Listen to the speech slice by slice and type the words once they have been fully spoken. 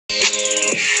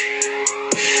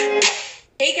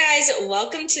guys,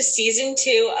 welcome to season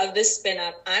 2 of The Spin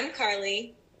Up. I'm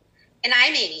Carly. And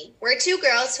I'm Amy. We're two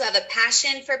girls who have a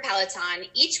passion for Peloton.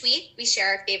 Each week, we share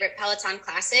our favorite Peloton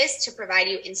classes to provide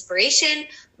you inspiration,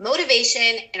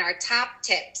 motivation, and our top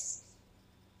tips.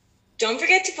 Don't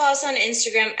forget to follow us on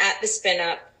Instagram at The Spin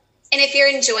Up. And if you're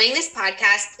enjoying this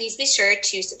podcast, please be sure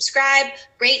to subscribe,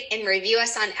 rate, and review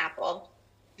us on Apple.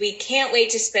 We can't wait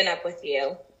to spin up with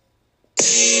you.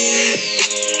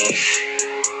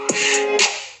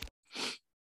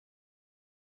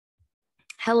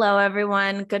 Hello,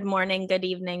 everyone. Good morning, good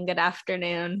evening, good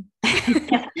afternoon.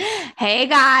 Hey,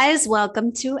 guys.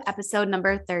 Welcome to episode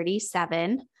number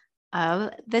 37 of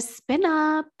The Spin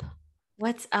Up.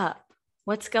 What's up?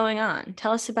 What's going on?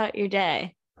 Tell us about your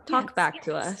day. Talk back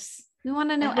to us. We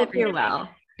want to know. I hope you're well.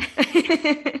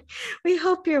 We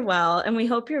hope you're well, and we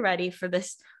hope you're ready for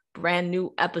this brand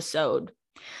new episode.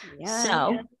 Yeah.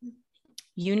 So,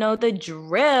 you know the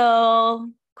drill.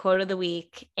 Quote of the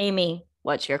week. Amy,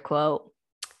 what's your quote?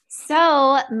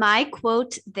 So my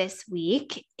quote this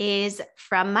week is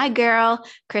from my girl,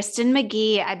 Kristin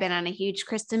McGee. I've been on a huge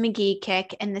Kristin McGee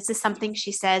kick, and this is something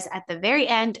she says at the very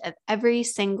end of every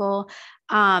single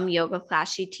yoga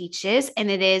class she teaches.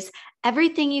 And it is,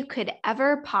 everything you could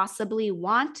ever possibly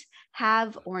want,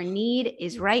 have, or need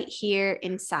is right here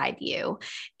inside you.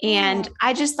 And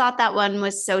I just thought that one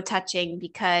was so touching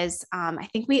because I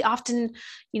think we often,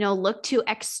 look to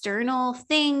external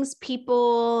things,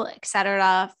 people,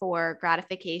 etc., for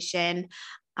gratification,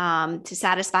 to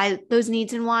satisfy those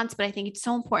needs and wants. But I think it's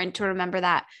so important to remember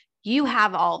that you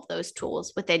have all of those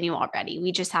tools within you already.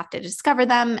 We just have to discover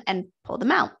them and pull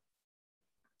them out.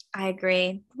 I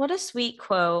agree. What a sweet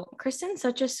quote. Kristin's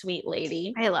such a sweet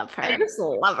lady. I love her. I just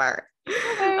love her.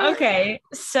 Okay.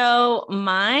 So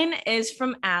mine is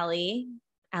from Allie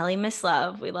Miss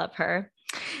Love. We love her.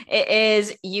 It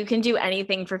is, you can do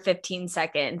anything for 15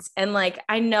 seconds. And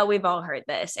I know we've all heard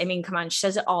this. I mean, come on, she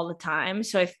says it all the time.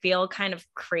 So I feel kind of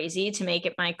crazy to make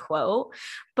it my quote.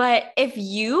 But if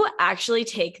you actually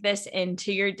take this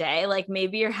into your day,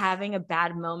 maybe you're having a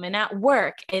bad moment at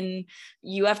work and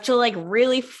you have to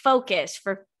really focus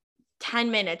for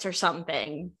 10 minutes or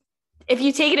something. If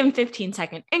you take it in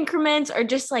 15-second increments or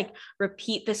just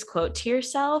repeat this quote to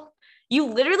yourself, you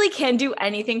literally can do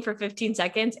anything for 15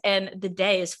 seconds and the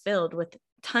day is filled with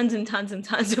tons and tons and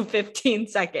tons of 15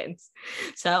 seconds.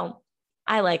 So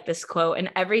I like this quote. And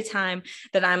every time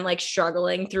that I'm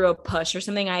struggling through a push or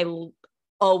something, I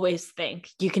always think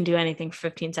you can do anything for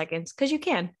 15 seconds because you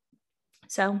can.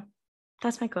 So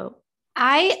that's my quote.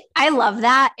 I love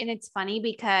that. And it's funny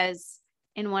because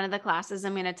in one of the classes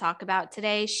I'm going to talk about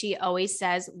today, she always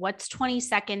says, what's 20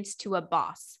 seconds to a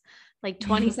boss?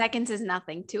 20 seconds is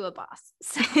nothing to a boss.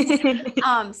 So,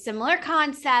 similar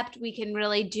concept. We can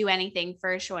really do anything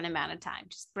for a short amount of time.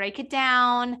 Just break it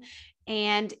down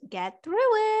and get through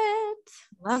it.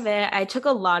 Love it. I took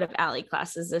a lot of Allie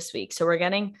classes this week. So we're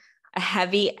getting a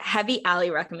heavy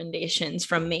Allie recommendations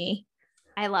from me.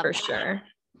 I love for that. Sure.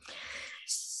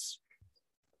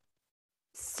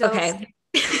 So, okay.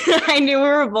 I knew we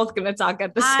were both going to talk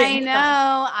at the same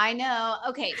time. I know.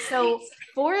 Okay. So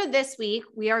for this week,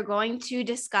 we are going to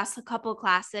discuss a couple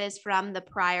classes from the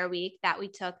prior week that we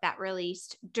took that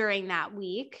released during that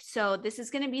week. So this is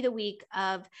going to be the week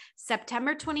of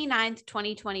September 29th,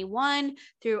 2021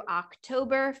 through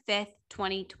October 5th,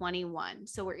 2021.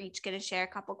 So we're each going to share a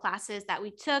couple classes that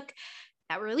we took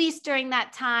that were released during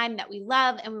that time that we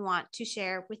love and we want to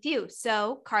share with you.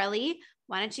 So Carly,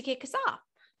 why don't you kick us off?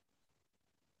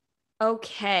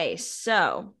 Okay,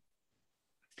 so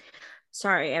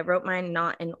sorry, I wrote mine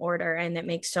not in order and it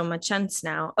makes so much sense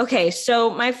now. Okay, so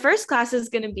my first class is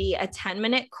going to be a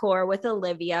 10-minute core with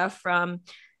Olivia from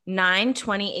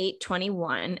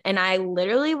 9/28/21. And I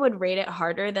literally would rate it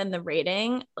harder than the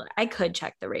rating. I could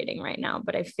check the rating right now,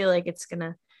 but I feel like it's going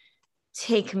to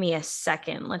take me a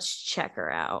second. Let's check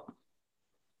her out.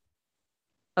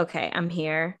 Okay, I'm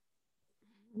here.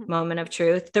 Moment of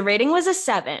truth. The rating was a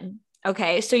 7.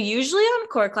 Okay. So usually on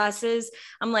core classes,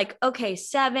 I'm okay,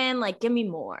 7, give me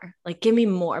more, give me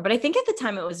more. But I think at the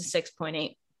time it was a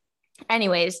 6.8.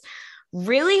 Anyways,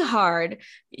 really hard,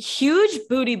 huge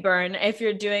booty burn if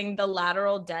you're doing the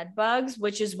lateral dead bugs,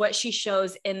 which is what she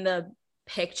shows in the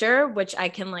picture, which I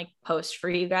can post for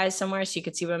you guys somewhere so you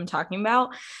could see what I'm talking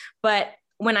about. But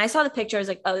when I saw the picture, I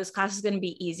was oh, this class is going to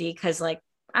be easy because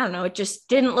I don't know, it just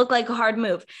didn't look like a hard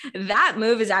move. That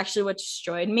move is actually what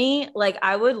destroyed me.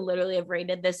 I would literally have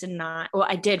rated this a 9. Well,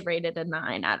 I did rate it a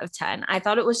 9 out of 10. I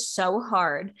thought it was so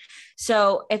hard.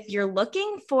 So if you're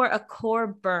looking for a core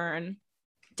burn,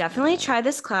 definitely try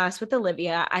this class with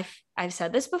Olivia. I've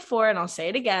said this before and I'll say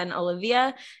it again.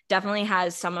 Olivia definitely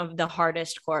has some of the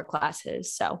hardest core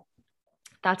classes. So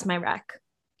that's my rec.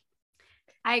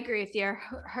 I agree with you.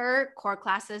 Her core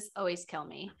classes always kill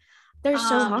me. They're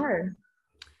so hard.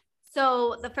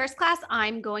 So the first class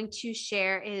I'm going to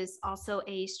share is also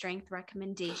a strength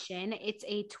recommendation. It's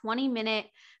a 20-minute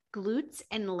glutes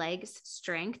and legs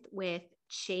strength with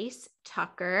Chase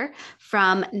Tucker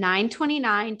from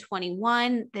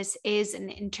 9/29/21. This is an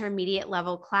intermediate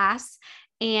level class.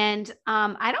 And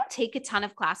I don't take a ton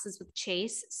of classes with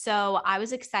Chase. So I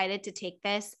was excited to take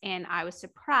this, and I was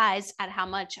surprised at how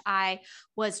much I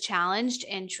was challenged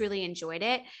and truly enjoyed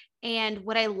it. And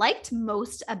what I liked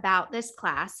most about this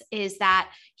class is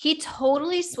that he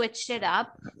totally switched it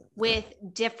up with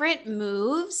different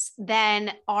moves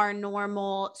than our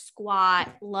normal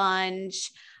squat,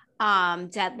 lunge,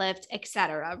 deadlift,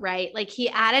 etc. Right? Like he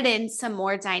added in some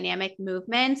more dynamic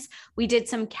movements. We did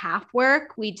some calf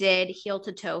work. We did heel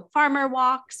to toe farmer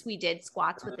walks. We did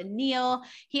squats with a kneel.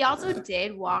 He also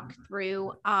did walk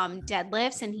through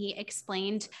deadlifts, and he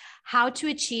explained how to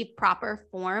achieve proper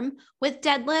form with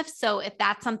deadlifts. So if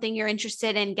that's something you're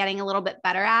interested in getting a little bit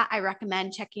better at, I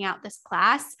recommend checking out this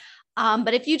class.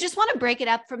 But if you just want to break it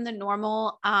up from the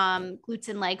normal glutes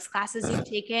and legs classes you've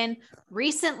taken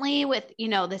recently with,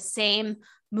 the same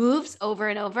moves over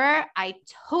and over, I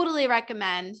totally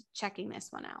recommend checking this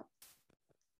one out.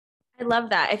 I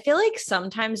love that. I feel like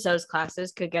sometimes those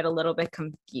classes could get a little bit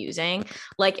confusing.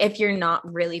 Like if you're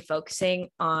not really focusing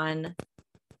on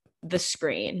the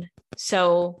screen.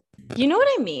 So you know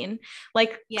what I mean?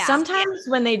 Like sometimes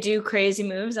when they do crazy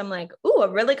moves, I'm like, ooh, I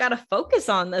really got to focus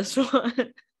on this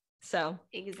one. So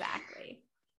exactly.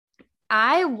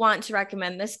 I want to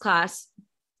recommend this class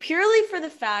purely for the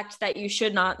fact that you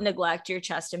should not neglect your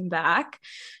chest and back.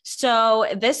 So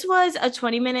this was a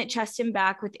 20-minute chest and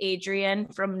back with Adrian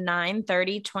from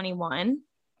 9/30/21.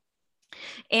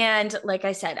 And like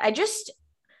I said, I just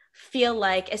feel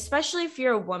like, especially if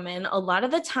you're a woman, a lot of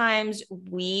the times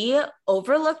we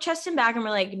overlook chest and back and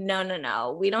we're like,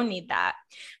 no, we don't need that.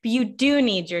 But you do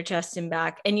need your chest and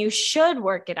back, and you should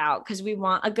work it out because we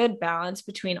want a good balance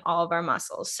between all of our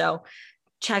muscles. So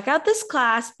check out this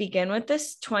class, begin with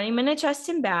this 20-minute chest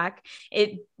and back.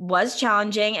 It was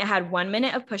challenging. It had 1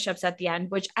 minute of push-ups at the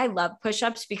end, which I love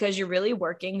push-ups because you're really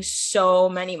working so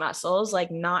many muscles,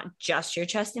 like not just your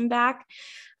chest and back.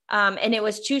 And it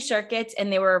was 2 circuits,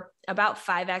 and they were about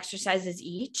 5 exercises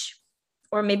each,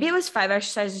 or maybe it was 5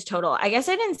 exercises total. I guess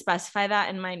I didn't specify that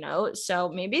in my note. So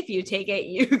maybe if you take it,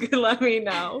 you could let me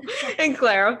know and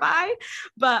clarify.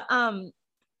 But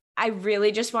I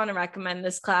really just want to recommend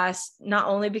this class, not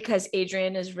only because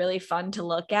Adrian is really fun to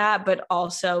look at, but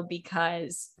also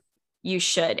because you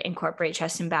should incorporate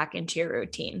chest and back into your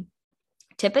routine.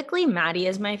 Typically, Maddie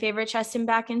is my favorite chest and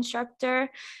back instructor,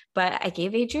 but I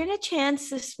gave Adrian a chance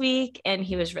this week and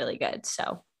he was really good.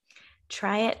 So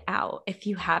try it out if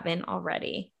you haven't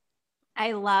already.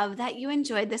 I love that you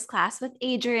enjoyed this class with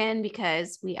Adrian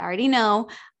because we already know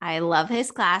I love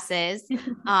his classes. And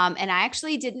I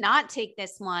actually did not take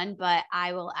this one, but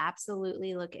I will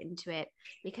absolutely look into it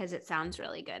because it sounds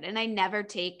really good. And I never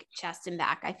take chest and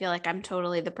back. I feel like I'm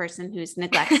totally the person who's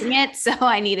neglecting it. So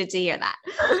I needed to hear that.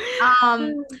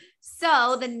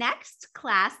 So the next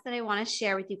class that I want to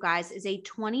share with you guys is a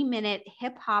 20-minute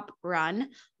hip hop run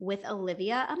with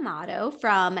Olivia Amato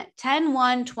from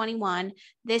 10/1/21.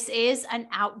 This is an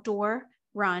outdoor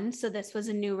run. So this was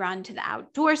a new run to the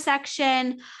outdoor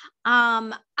section.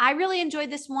 I really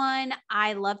enjoyed this one.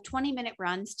 I love 20-minute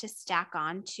runs to stack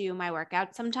on to my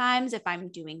workout sometimes if I'm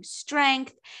doing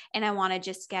strength and I want to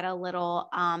just get a little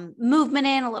movement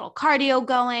in, a little cardio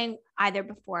going, either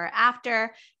before or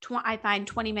after. I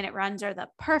find 20-minute runs are the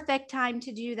perfect time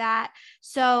to do that.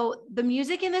 So the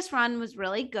music in this run was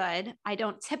really good. I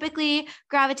don't typically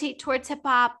gravitate towards hip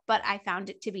hop, but I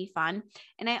found it to be fun.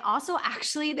 And I also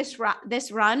actually,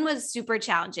 this run was super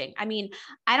challenging. I mean,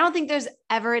 I don't think there's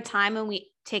ever a time when we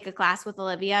take a class with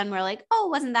Olivia and we're like, oh,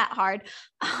 wasn't that hard?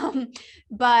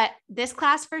 But this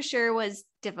class for sure was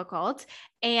difficult.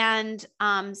 And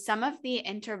some of the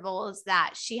intervals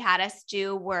that she had us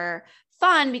do were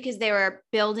fun because they were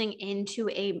building into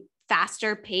a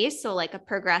faster pace. So like a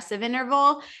progressive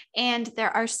interval. And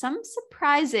there are some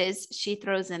surprises she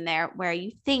throws in there where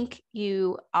you think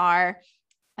you are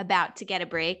about to get a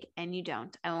break and you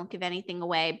don't. I won't give anything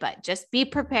away, but just be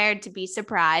prepared to be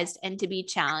surprised and to be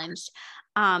challenged.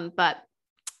 But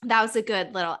that was a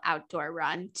good little outdoor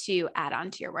run to add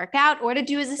on to your workout or to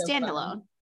do as a standalone.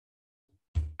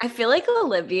 I feel like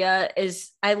Olivia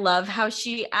I love how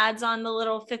she adds on the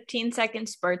little 15-second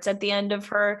spurts at the end of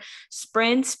her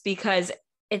sprints because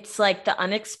it's like the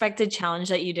unexpected challenge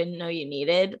that you didn't know you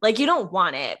needed. Like you don't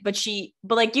want it, but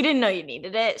like you didn't know you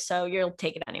needed it. So you'll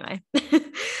take it anyway.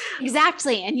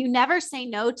 Exactly. And you never say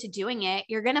no to doing it.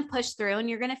 You're going to push through and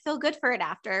you're going to feel good for it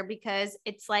after, because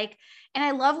it's like, and I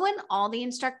love when all the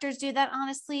instructors do that,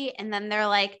 honestly. And then they're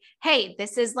like, hey,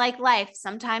 this is like life.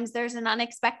 Sometimes there's an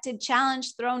unexpected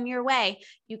challenge thrown your way.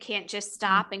 You can't just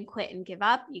stop and quit and give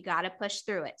up. You got to push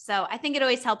through it. So I think it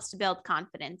always helps to build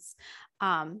confidence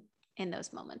in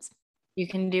those moments. You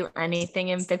can do anything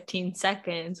in 15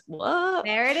 seconds. Whoa.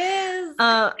 There it is.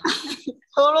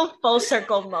 Total full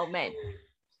circle moment.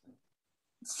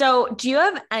 So do you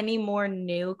have any more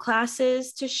new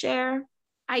classes to share?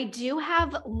 I do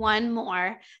have one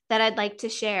more that I'd like to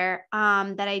share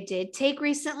that I did take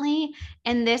recently.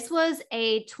 And this was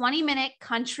a 20-minute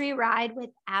country ride with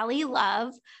Allie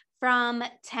Love from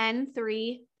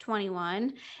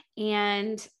 10/3/21.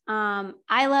 And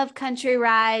I love country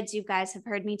rides. You guys have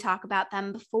heard me talk about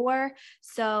them before.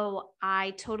 So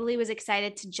I totally was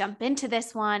excited to jump into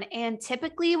this one. And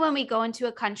typically when we go into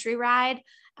a country ride,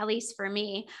 at least for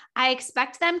me, I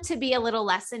expect them to be a little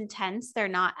less intense. They're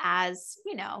not as,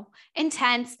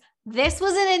 intense. This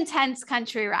was an intense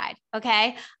country ride.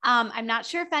 Okay. I'm not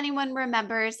sure if anyone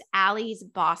remembers Allie's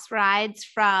boss rides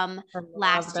from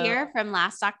last year, from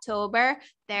last October.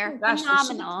 They're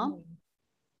phenomenal.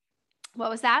 What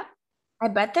was that? I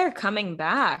bet they're coming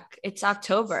back. It's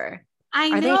October.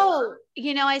 I know.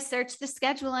 I searched the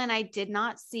schedule and I did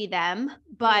not see them,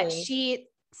 but she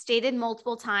stated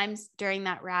multiple times during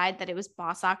that ride that it was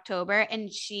Boss October. And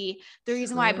the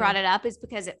reason why I brought it up is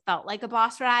because it felt like a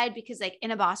boss ride, because like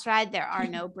in a boss ride, there are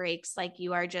no breaks. Like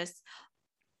you are just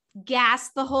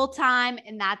gassed the whole time.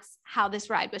 And that's how this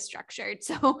ride was structured.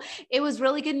 So it was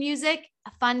really good music,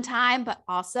 a fun time, but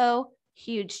also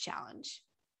huge challenge.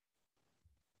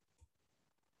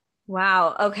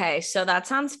 Wow. Okay. So that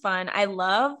sounds fun. I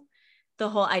love the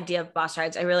whole idea of boss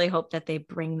rides. I really hope that they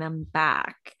bring them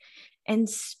back. And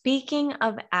speaking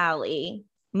of Allie,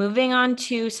 moving on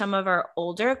to some of our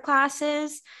older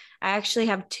classes, I actually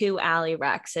have 2 Allie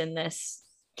recs in this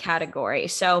category.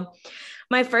 So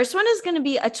my first one is going to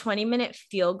be a 20-minute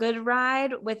feel-good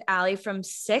ride with Allie from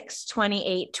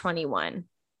 6/28/21.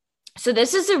 So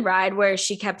this is a ride where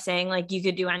she kept saying like you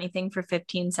could do anything for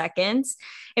 15 seconds.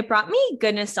 It brought me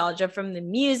good nostalgia from the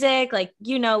music. Like,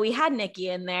 we had Nicki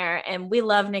in there and we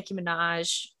love Nicki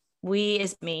Minaj. We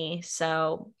is me.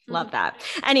 So love that.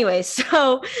 Anyway,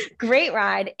 so great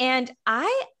ride. And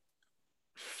I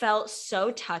felt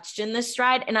so touched in this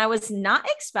ride and I was not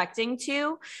expecting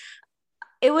to.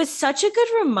 It was such a good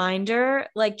reminder,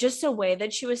 like just the way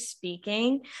that she was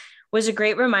speaking was a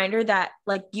great reminder that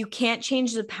like you can't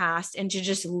change the past and to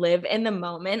just live in the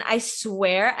moment. I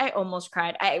swear I almost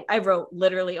cried. I wrote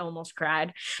literally almost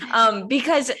cried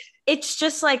because it's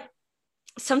just like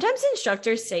sometimes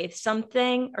instructors say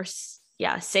something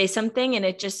and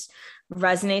it just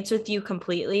resonates with you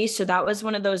completely. So that was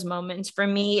one of those moments for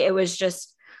me. It was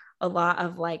just a lot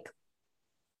of like,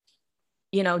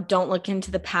 don't look into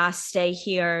the past, stay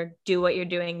here, do what you're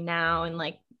doing now. And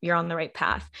like, you're on the right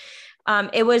path.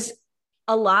 It was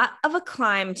a lot of a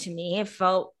climb to me. It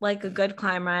felt like a good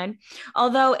climb ride,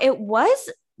 although it was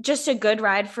just a good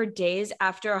ride for days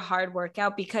after a hard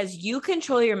workout because you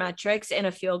control your metrics in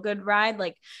a feel good ride.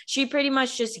 Like she pretty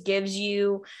much just gives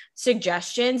you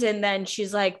suggestions and then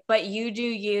she's like, but you do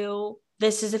you,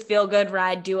 this is a feel good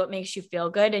ride. Do what makes you feel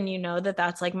good. And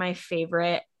that's like my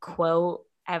favorite quote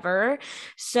ever.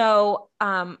 So,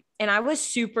 and I was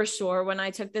super sore when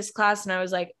I took this class and I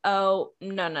was like, oh,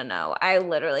 no, I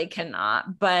literally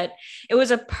cannot. But it was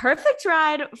a perfect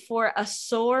ride for a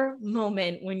sore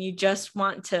moment when you just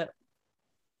want to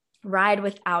ride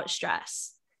without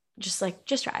stress. Just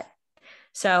ride.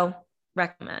 So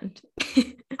recommend.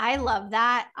 I love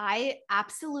that. I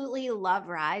absolutely love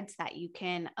rides that you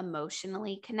can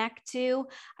emotionally connect to.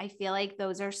 I feel like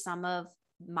those are some of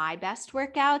my best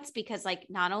workouts because like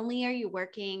not only are you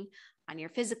working on your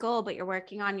physical, but you're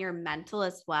working on your mental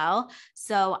as well.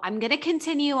 So I'm going to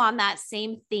continue on that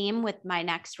same theme with my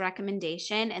next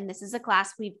recommendation. And this is a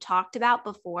class we've talked about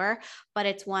before, but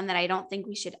it's one that I don't think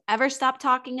we should ever stop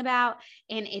talking about.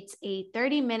 And it's a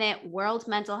 30-minute World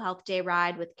Mental Health Day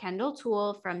ride with Kendall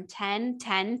Toole from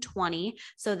 10/10/20.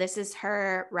 So this is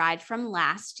her ride from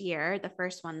last year, the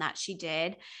first one that she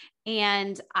did.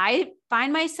 And I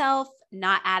find myself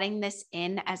not adding this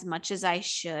in as much as I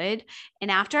should.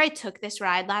 And after I took this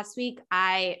ride last week,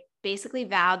 I basically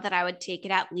vowed that I would take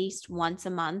it at least once a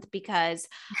month because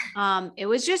it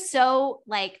was just so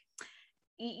like,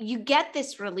 you get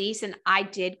this release, and I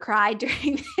did cry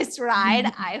during this ride.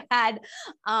 I had,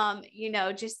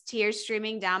 just tears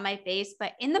streaming down my face,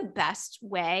 but in the best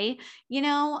way,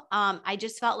 I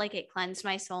just felt like it cleansed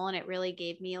my soul, and it really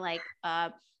gave me like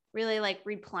a really like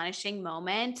replenishing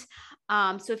moment.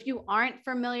 So if you aren't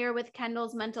familiar with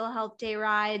Kendall's mental health day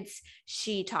rides,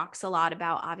 she talks a lot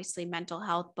about obviously mental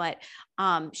health, but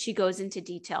she goes into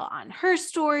detail on her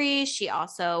story. She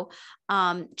also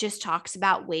just talks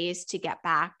about ways to get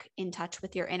back in touch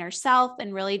with your inner self,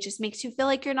 and really just makes you feel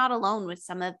like you're not alone with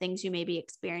some of the things you may be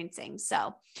experiencing.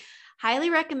 So highly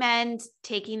recommend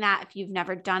taking that if you've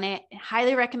never done it.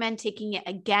 Highly recommend taking it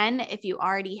again if you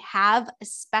already have,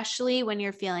 especially when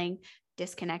you're feeling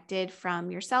disconnected from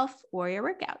yourself or your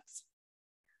workouts.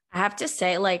 I have to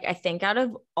say, like, I think out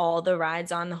of all the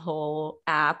rides on the whole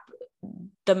app,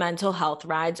 the mental health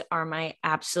rides are my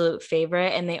absolute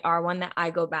favorite. And they are one that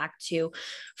I go back to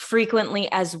frequently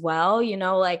as well.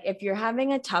 Like if you're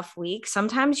having a tough week,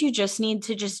 sometimes you just need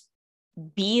to just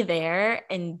be there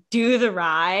and do the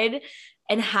ride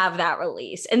and have that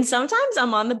release. And sometimes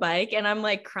I'm on the bike and I'm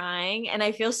like crying and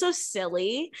I feel so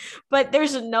silly, but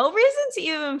there's no reason to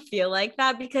even feel like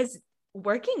that, because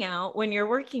when you're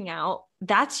working out,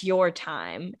 that's your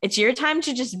time. It's your time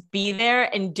to just be there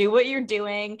and do what you're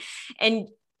doing. And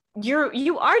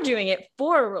you are doing it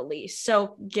for a release.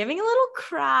 So giving a little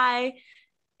cry,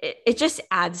 it just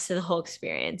adds to the whole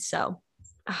experience. So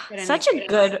such a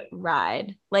good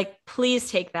ride. Like, please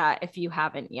take that if you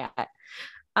haven't yet.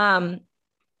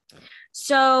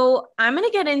 So I'm going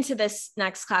to get into this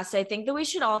next class. I think that we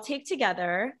should all take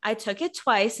together. I took it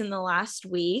twice in the last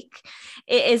week.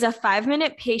 It is a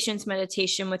 5-minute patience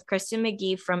meditation with Kristin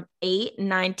McGee from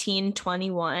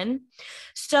 8/19/21.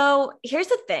 So here's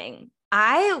the thing.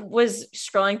 I was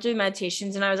scrolling through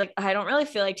meditations and I was like, I don't really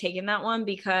feel like taking that one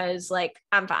because like,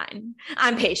 I'm fine.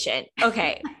 I'm patient.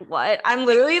 Okay. What? I'm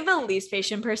literally the least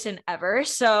patient person ever.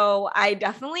 So I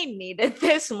definitely needed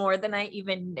this more than I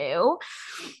even knew.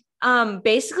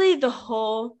 Basically the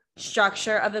whole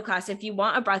structure of the class, if you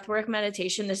want a breathwork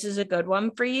meditation, this is a good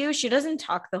one for you. She doesn't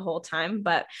talk the whole time,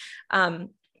 but,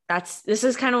 this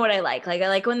is kind of what I like. Like, I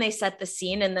like when they set the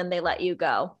scene and then they let you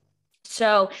go.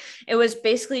 So it was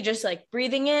basically just like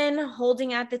breathing in,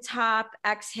 holding at the top,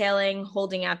 exhaling,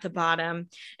 holding at the bottom.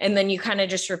 And then you kind of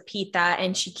just repeat that.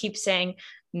 And she keeps saying,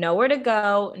 nowhere to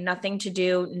go, nothing to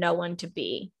do, no one to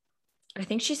be. I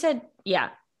think she said, yeah.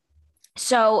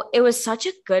 So it was such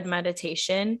a good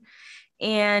meditation.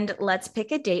 And let's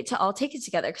pick a date to all take it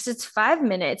together, because it's 5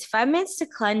 minutes to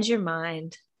cleanse your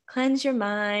mind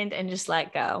and just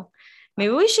let go.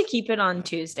 Maybe we should keep it on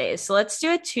Tuesdays. So let's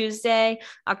do it Tuesday,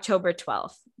 October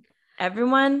 12th.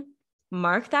 Everyone,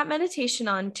 mark that meditation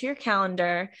onto your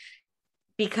calendar,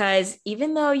 because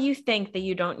even though you think that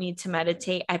you don't need to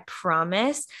meditate, I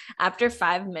promise after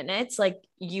 5 minutes, like,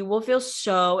 you will feel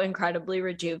so incredibly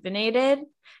rejuvenated.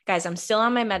 Guys, I'm still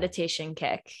on my meditation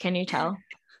kick. Can you tell?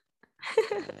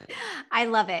 I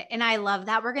love it. And I love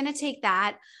that we're going to take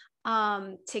that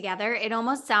together. It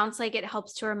almost sounds like it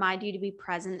helps to remind you to be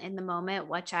present in the moment,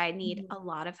 which I need a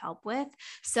lot of help with.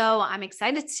 So I'm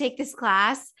excited to take this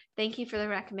class. Thank you for the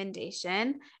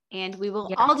recommendation. And we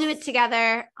will all do it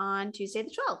together on Tuesday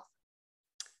the 12th.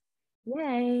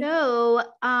 Yay. So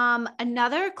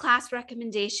another class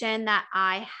recommendation that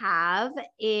I have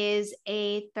is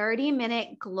a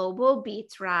 30-minute global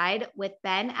beats ride with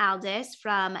Ben Alldis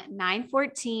from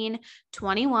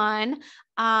 9/14/21.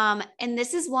 And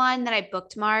this is one that I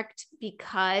bookmarked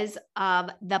because of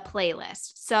the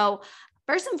playlist. So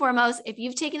first and foremost, if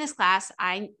you've taken this class,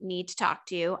 I need to talk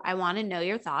to you. I want to know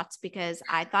your thoughts, because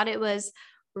I thought it was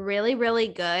really, really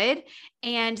good.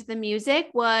 And the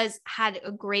music had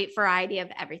a great variety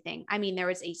of everything. I mean, there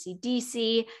was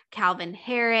AC/DC, Calvin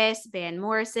Harris, Van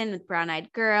Morrison with Brown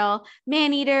Eyed Girl,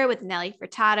 Maneater with Nelly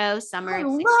Furtado, Summer I of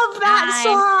love 69, that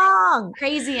song.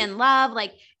 Crazy in Love.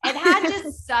 Like, it had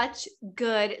just such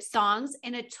good songs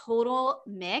in a total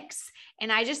mix.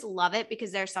 And I just love it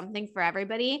because there's something for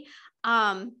everybody.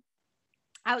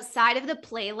 Outside of the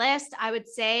playlist, I would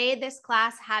say this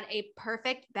class had a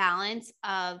perfect balance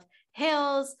of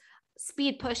hills,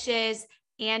 speed pushes,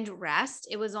 and rest.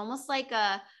 It was almost like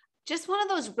just one of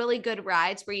those really good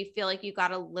rides where you feel like you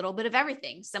got a little bit of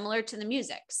everything, similar to the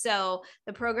music. So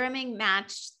the programming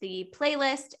matched the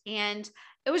playlist, and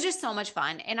it was just so much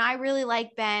fun. And I really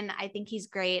like Ben. I think he's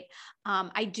great.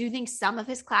 I do think some of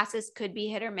his classes could be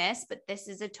hit or miss, but this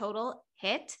is a total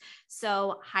hit.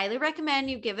 So highly recommend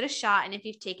you give it a shot. And if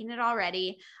you've taken it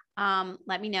already,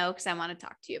 let me know, because I want to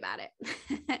talk to you about it.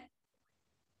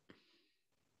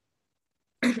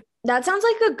 That sounds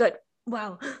like a good,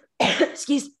 wow.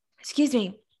 Excuse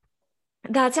me.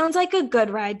 That sounds like a good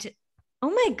ride. Oh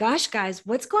my gosh, guys,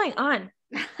 what's going on?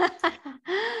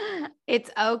 It's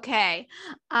okay.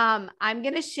 I'm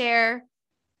going to share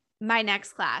my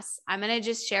next class. I'm going to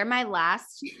just share my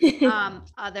last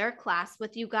other class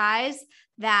with you guys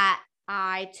that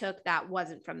I took that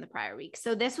wasn't from the prior week.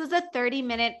 So this was a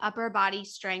 30-minute upper body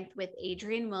strength with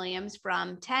Adrian Williams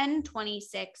from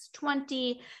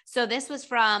 10/26/20. So this was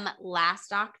from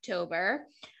last October.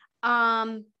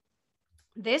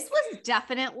 This was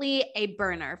definitely a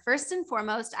burner. First and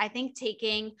foremost, I think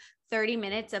taking 30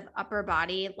 minutes of upper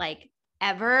body like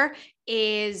ever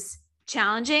is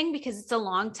challenging because it's a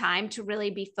long time to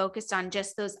really be focused on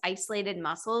just those isolated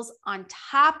muscles. On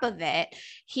top of it,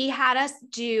 he had us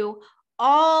do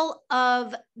all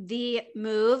of the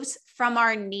moves from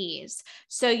our knees.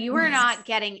 So you were not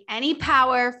getting any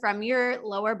power from your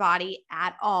lower body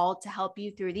at all to help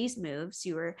you through these moves.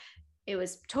 It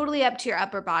was totally up to your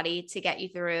upper body to get you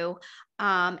through.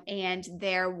 And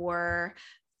there were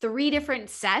 3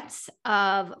 different sets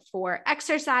of 4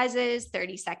 exercises,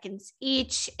 30 seconds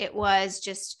each. It was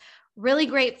just really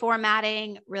great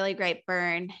formatting, really great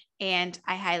burn, and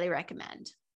I highly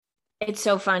recommend. It's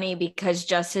so funny because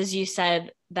just as you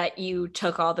said that you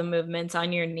took all the movements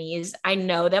on your knees, I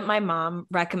know that my mom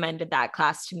recommended that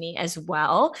class to me as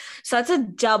well. So that's a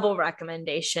double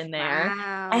recommendation there.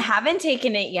 Wow. I haven't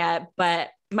taken it yet, but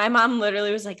my mom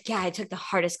literally was like, yeah, I took the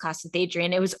hardest class with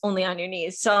Adrian. It was only on your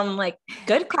knees. So I'm like,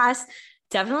 good class.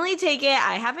 Definitely take it.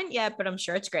 I haven't yet, but I'm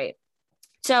sure it's great.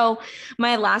 So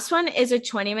my last one is a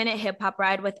 20-minute hip hop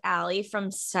ride with Allie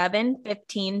from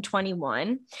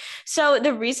 7/15/21. So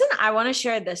the reason I want to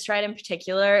share this ride in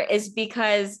particular is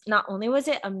because not only was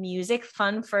it a music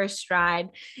fun first ride,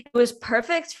 it was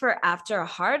perfect for after a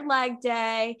hard leg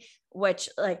day, which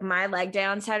like my leg day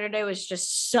on Saturday was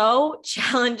just so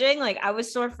challenging. Like I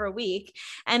was sore for a week.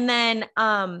 And then,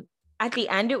 at the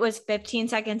end, it was 15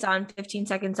 seconds on, 15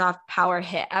 seconds off power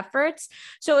hit efforts.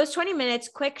 So it was 20 minutes,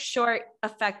 quick, short,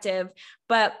 effective.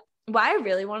 But why I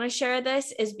really want to share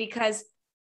this is because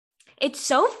it's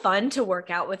so fun to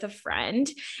work out with a friend.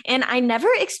 And I never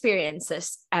experienced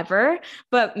this ever,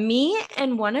 but me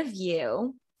and one of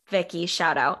you, Vicky,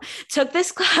 shout out, took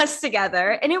this class together.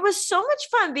 And it was so much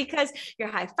fun because you're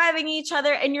high-fiving each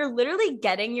other and you're literally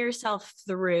getting yourself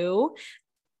through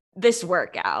this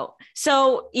workout.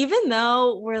 So even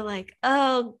though we're like,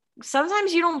 oh,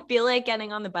 sometimes you don't feel like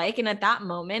getting on the bike. And at that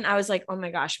moment, I was like, oh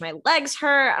my gosh, my legs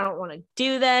hurt. I don't want to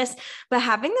do this. But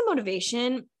having the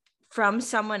motivation from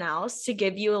someone else to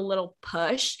give you a little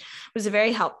push was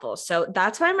very helpful. So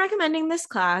that's why I'm recommending this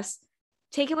class.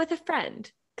 Take it with a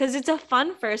friend because it's a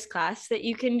fun first class that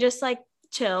you can just like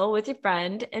chill with your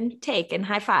friend and take and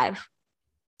high five.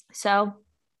 So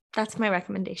that's my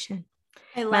recommendation.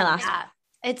 I love that.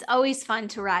 It's always fun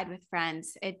to ride with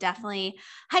friends. It definitely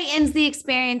heightens the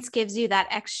experience, gives you that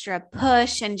extra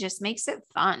push, and just makes it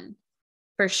fun.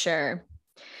 For sure.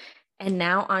 And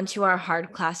now on to our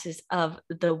hard classes of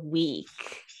the week.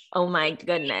 Oh my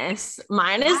goodness.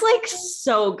 Mine is like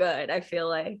so good, I feel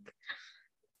like.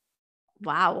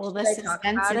 Wow. Well, the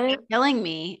suspense is killing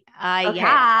me. Okay.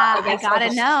 Yeah, I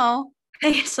gotta know.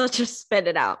 I guess I'll just spit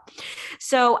it out.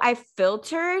 So I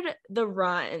filtered the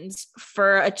runs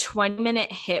for a 20-minute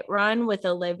HIIT run with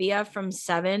Olivia from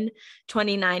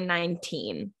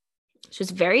 7/29/19. She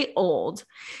was very old.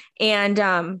 And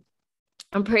I'm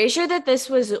pretty sure that this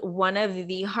was one of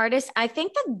the hardest. I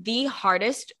think that the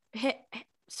hardest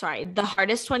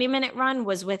 20-minute run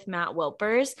was with Matt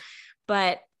Wilpers,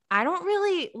 but I don't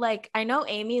really like, I know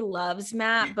Amy loves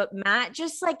Matt, but Matt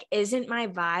just like isn't my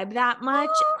vibe that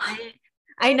much.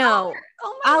 I know.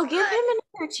 I'll give him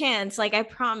another chance, like I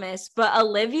promise. But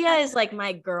Olivia is like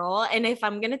my girl. And if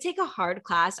I'm going to take a hard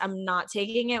class, I'm not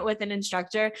taking it with an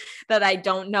instructor that I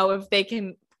don't know if they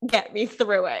can get me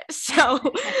through it. So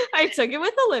I took it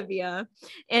with Olivia,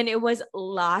 and it was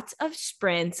lots of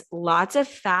sprints, lots of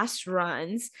fast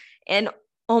runs, and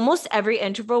almost every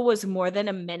interval was more than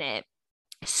a minute.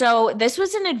 So this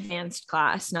was an advanced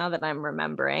class now that I'm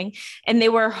remembering, and they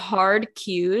were hard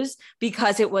cues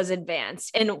because it was advanced.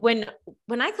 And when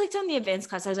I clicked on the advanced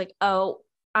class, I was like, oh,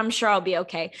 I'm sure I'll be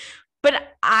okay. But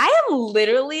I am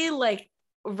literally like,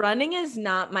 running is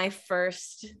not my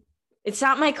first, it's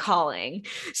not my calling.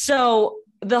 So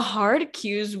the hard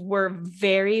cues were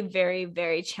very, very,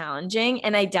 very challenging.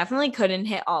 And I definitely couldn't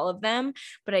hit all of them,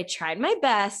 but I tried my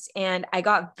best and I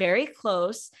got very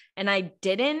close, and I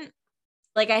didn't,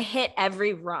 like I hit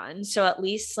every run. So at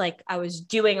least like I was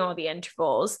doing all the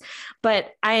intervals, but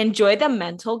I enjoyed the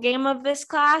mental game of this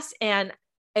class. And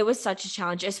it was such a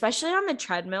challenge, especially on the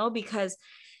treadmill, because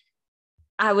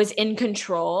I was in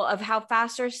control of how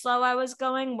fast or slow I was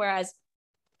going. Whereas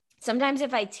sometimes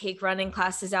if I take running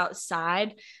classes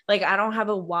outside, like I don't have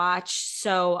a watch.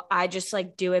 So I just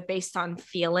like do it based on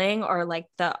feeling or like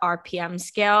the RPM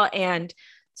scale. And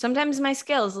sometimes my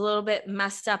scale is a little bit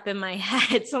messed up in my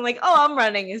head. So I'm like, oh, I'm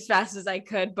running as fast as I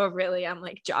could, but really I'm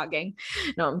like jogging.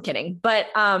 No, I'm kidding. But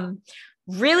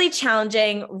really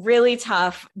challenging, really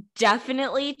tough.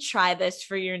 Definitely try this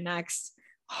for your next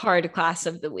hard class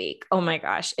of the week. Oh my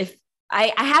gosh. If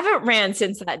I haven't ran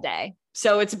since that day.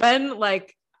 So it's been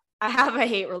like, I have a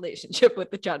hate relationship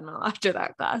with the treadmill after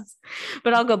that class,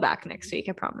 but I'll go back next week.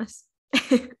 I promise.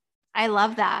 I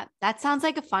love that. That sounds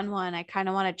like a fun one. I kind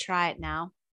of want to try it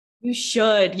now. You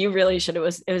should. You really should. It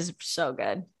was so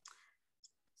good.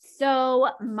 So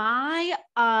my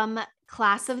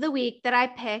class of the week that I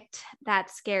picked that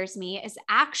scares me is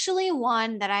actually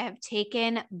one that I have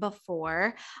taken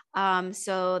before.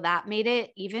 So that made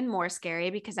it even more scary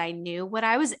because I knew what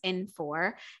I was in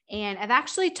for. And I've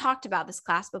actually talked about this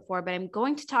class before, but I'm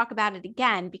going to talk about it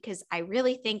again because I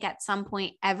really think at some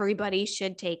point everybody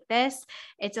should take this.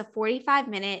 It's a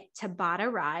 45-minute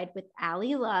Tabata ride with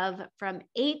Allie Love from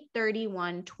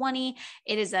 8:31:20.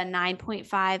 It is a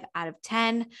 9.5 out of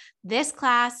 10. This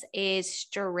class is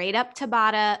straight up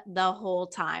Tabata the whole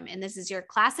time. And this is your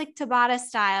classic Tabata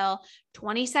style,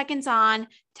 20 seconds on,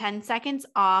 10 seconds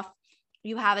off.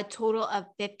 You have a total of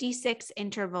 56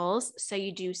 intervals. So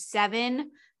you do 7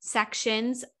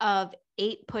 sections of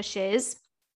 8 pushes.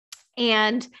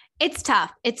 And it's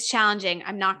tough. It's challenging.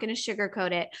 I'm not going to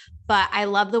sugarcoat it, but I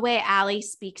love the way Allie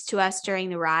speaks to us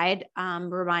during the ride,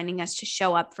 reminding us to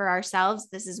show up for ourselves.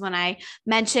 This is when I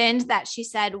mentioned that she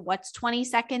said, what's 20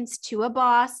 seconds to a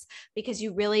boss? Because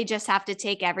you really just have to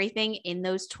take everything in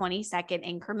those 20-second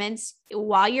increments.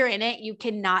 While you're in it, you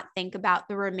cannot think about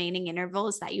the remaining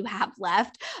intervals that you have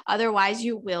left. Otherwise,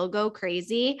 you will go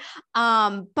crazy.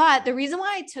 But the reason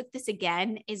why I took this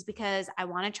again is because I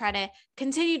want to try to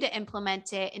continue to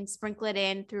implement it and sprinkle it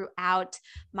in throughout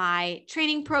my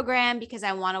training program because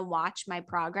I want to watch my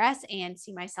progress and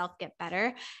see myself get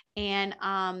better. And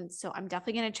so I'm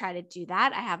definitely going to try to do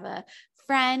that. I have a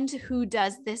friend who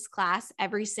does this class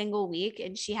every single week,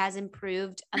 and she has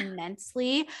improved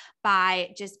immensely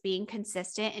by just being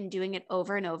consistent and doing it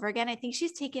over and over again. I think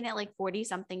she's taken it like 40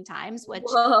 something times, which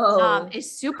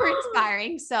is super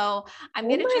inspiring. So I'm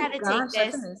going to try to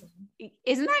take this.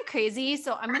 Isn't that crazy?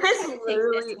 So I'm going to try to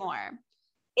take this more.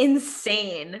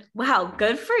 Insane. Wow.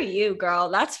 Good for you, girl.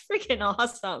 That's freaking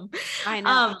awesome. I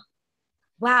know.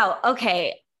 Wow.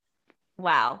 Okay.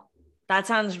 Wow. That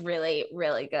sounds really,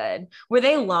 really good. Were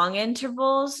they long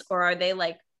intervals or are they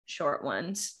like short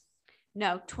ones?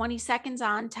 No, 20 seconds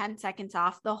on, 10 seconds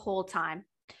off the whole time.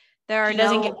 There are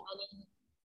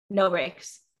no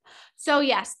breaks. So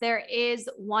yes, there is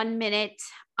 1 minute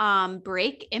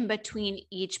break in between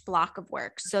each block of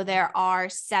work. So there are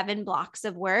 7 blocks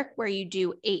of work where you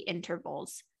do 8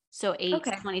 intervals. So 8,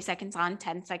 20 seconds on,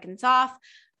 10 seconds off,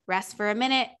 rest for a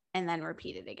minute, and then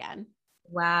repeat it again.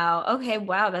 Wow. Okay.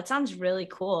 Wow. That sounds really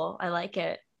cool. I like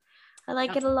it. I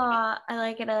like it a lot. I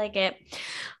like it.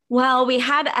 Well, we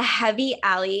had a heavy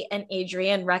Allie and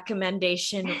Adrian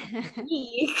recommendation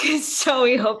week. So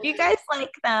we hope you guys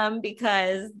like them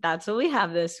because that's what we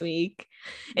have this week.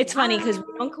 It's funny because we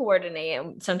don't coordinate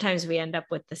and sometimes we end up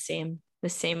with the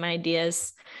same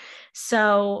ideas.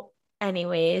 So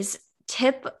anyways,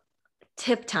 tip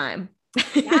time.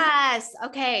 Yes.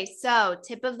 Okay. So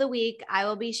tip of the week, I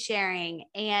will be sharing.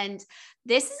 And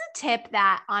this is a tip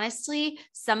that honestly,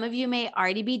 some of you may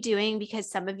already be doing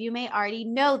because some of you may already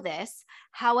know this.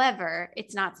 However,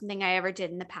 it's not something I ever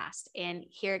did in the past. And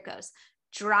here it goes.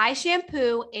 Dry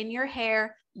shampoo in your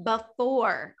hair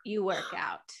before you work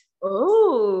out.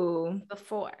 Oh,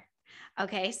 before.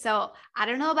 Okay. So I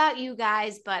don't know about you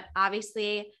guys, but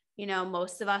obviously, you know,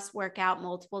 most of us work out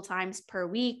multiple times per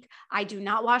week. I do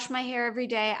not wash my hair every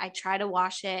day. I try to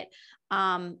wash it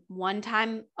 1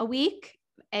 time a week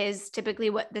is typically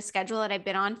what the schedule that I've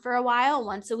been on for a while,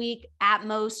 once a week, at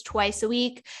most twice a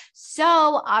week. So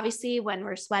obviously when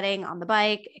we're sweating on the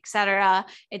bike, etc.,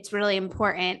 it's really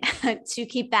important to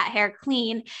keep that hair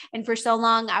clean. And for so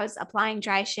long, I was applying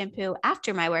dry shampoo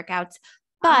after my workouts.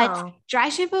 But dry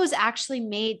shampoo is actually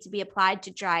made to be applied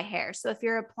to dry hair. So if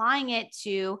you're applying it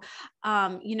to,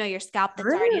 your scalp that's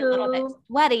already a little bit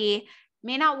sweaty,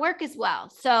 may not work as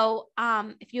well. So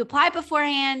if you apply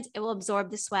beforehand, it will absorb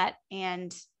the sweat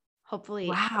and hopefully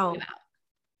help you out.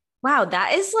 Wow.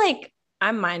 That is like,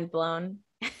 I'm mind blown.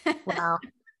 Wow.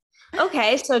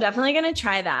 Okay. So definitely going to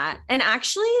try that. And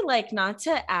actually, like, not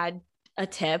to add a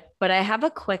tip, but I have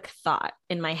a quick thought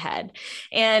in my head.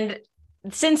 And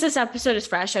since this episode is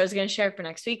fresh, I was going to share it for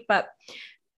next week, but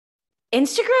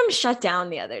Instagram shut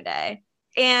down the other day.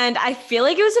 And I feel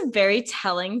like it was a very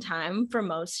telling time for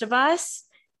most of us,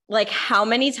 like how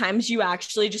many times you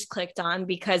actually just clicked on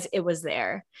because it was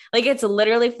there. Like it's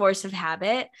literally force of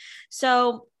habit.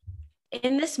 So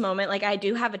in this moment, like I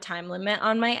do have a time limit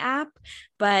on my app,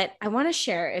 but I want to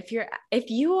share if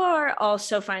you are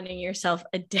also finding yourself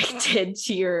addicted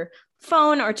to your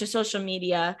phone or to social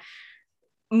media,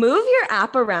 move your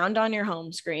app around on your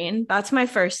home screen. That's my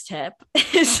first tip.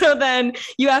 So then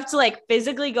you have to like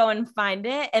physically go and find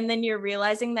it. And then you're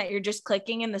realizing that you're just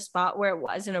clicking in the spot where it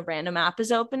was and a random app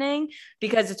is opening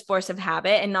because it's force of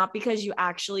habit and not because you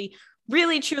actually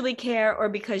really truly care or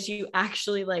because you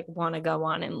actually like want to go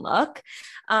on and look.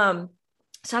 So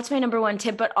that's my number one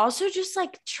tip, but also just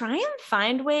like try and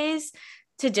find ways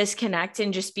to disconnect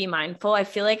and just be mindful. I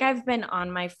feel like I've been on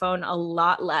my phone a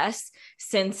lot less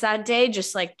since that day,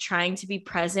 just like trying to be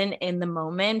present in the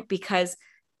moment, because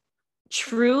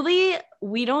truly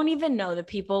we don't even know the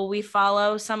people we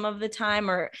follow some of the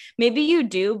time, or maybe you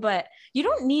do, but you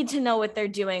don't need to know what they're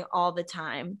doing all the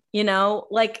time,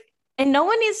 like, and no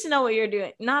one needs to know what you're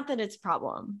doing. Not that it's a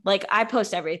problem. Like I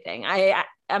post everything.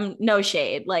 I'm no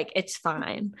shade. Like it's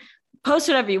fine. Post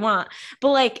whatever you want, but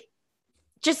like,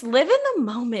 just live in the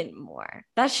moment more.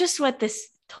 That's just what this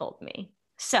told me.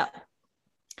 So,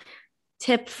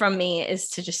 tip from me is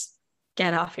to just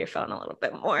get off your phone a little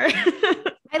bit more.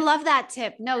 I love that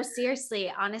tip. No,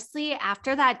 seriously, honestly,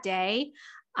 after that day,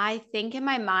 I think in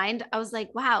my mind, I was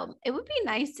like, wow, it would be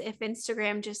nice if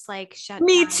Instagram just like shut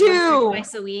Me down once too. or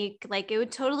twice a week. Like it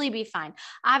would totally be fine.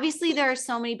 Obviously, there are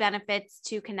so many benefits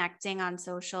to connecting on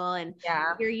social and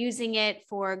you're using it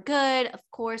for good, of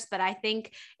course, but I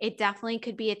think it definitely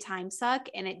could be a time suck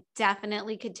and it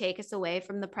definitely could take us away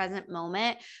from the present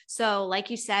moment. So like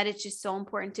you said, it's just so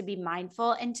important to be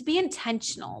mindful and to be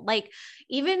intentional. Like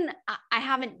even I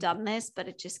haven't done this, but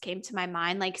it just came to my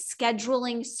mind, like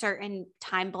scheduling certain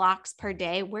time blocks per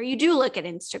day where you do look at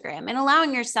Instagram and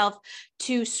allowing yourself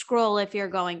to scroll if you're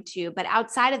going to, but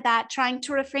outside of that, trying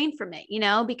to refrain from it,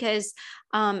 because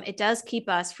it does keep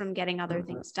us from getting other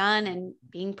things done and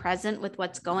being present with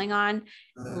what's going on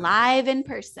live in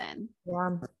person.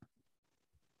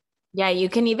 Yeah, you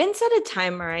can even set a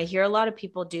timer. I hear a lot of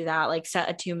people do that, like set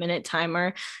a 2-minute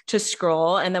timer to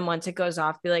scroll. And then once it goes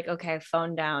off, be like, okay,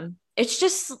 phone down. It's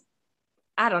just,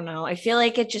 I don't know. I feel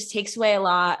like it just takes away a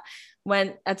lot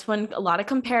that's when a lot of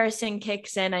comparison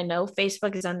kicks in. I know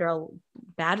Facebook is under a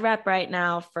bad rep right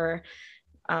now for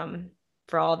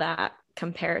all that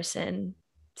comparison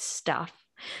stuff.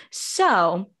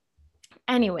 So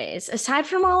anyways, aside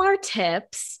from all our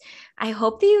tips, I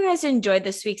hope that you guys enjoyed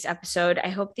this week's episode. I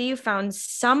hope that you found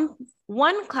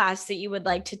one class that you would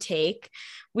like to take.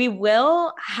 We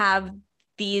will have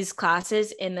these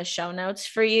classes in the show notes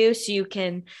for you so you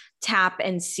can tap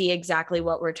and see exactly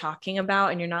what we're talking about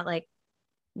and you're not like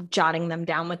jotting them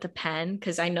down with a pen,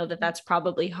 because I know that that's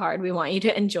probably hard. We want you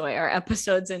to enjoy our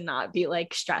episodes and not be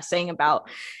like stressing about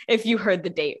if you heard the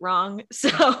date wrong.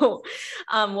 So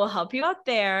we'll help you out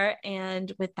there.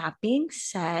 And with that being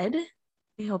said,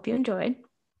 we hope you enjoyed.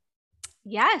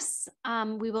 Yes,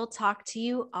 we will talk to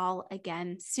you all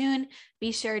again soon.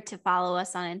 Be sure to follow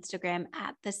us on Instagram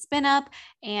at The Spin Up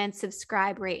and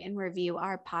subscribe, rate, and review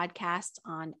our podcast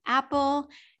on Apple.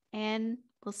 And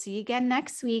we'll see you again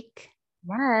next week.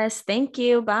 Yes. Thank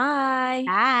you. Bye.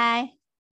 Bye.